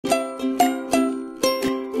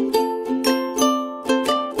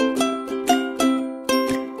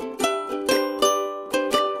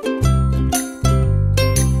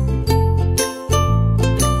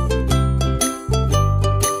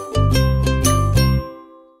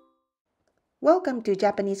Welcome to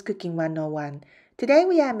Japanese Cooking 101. Today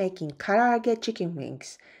we are making Karaage Chicken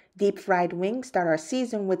Wings, deep-fried wings that are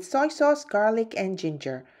seasoned with soy sauce, garlic, and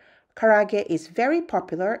ginger. Karaage is very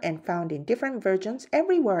popular and found in different versions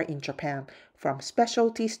everywhere in Japan, from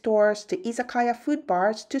specialty stores to Izakaya food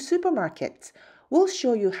bars to supermarkets. We'll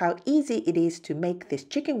show you how easy it is to make this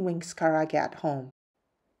chicken wings karaage at home.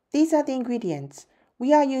 These are the ingredients.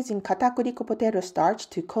 We are using katakuriko potato starch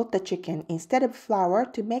to coat the chicken instead of flour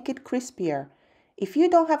to make it crispier. If you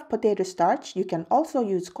don't have potato starch, you can also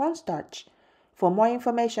use cornstarch. For more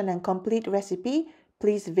information and complete recipe,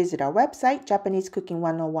 please visit our website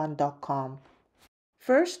japanesecooking101.com.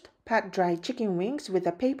 First, pat dry chicken wings with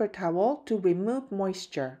a paper towel to remove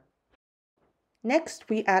moisture. Next,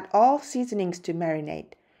 we add all seasonings to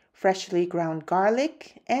marinate: freshly ground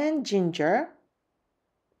garlic and ginger.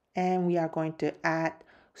 And we are going to add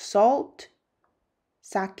salt,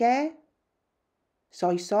 sake,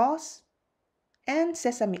 soy sauce, and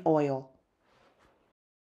sesame oil.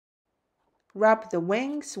 Rub the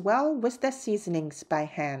wings well with the seasonings by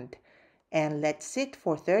hand and let sit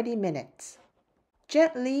for 30 minutes.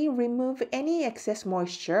 Gently remove any excess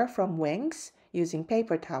moisture from wings using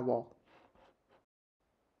paper towel.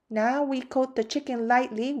 Now we coat the chicken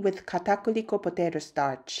lightly with katakuriko potato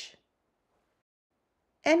starch.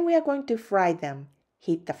 And we are going to fry them.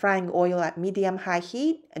 Heat the frying oil at medium-high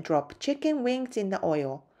heat and drop chicken wings in the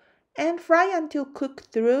oil. And fry until cooked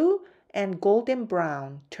through and golden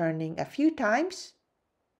brown, turning a few times.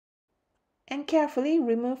 And carefully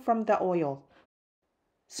remove from the oil.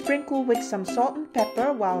 Sprinkle with some salt and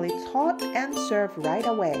pepper while it's hot and serve right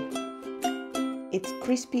away. It's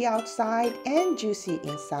crispy outside and juicy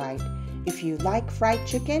inside. If you like fried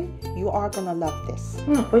chicken, you are gonna love this.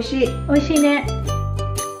 美味しい。美味しいね。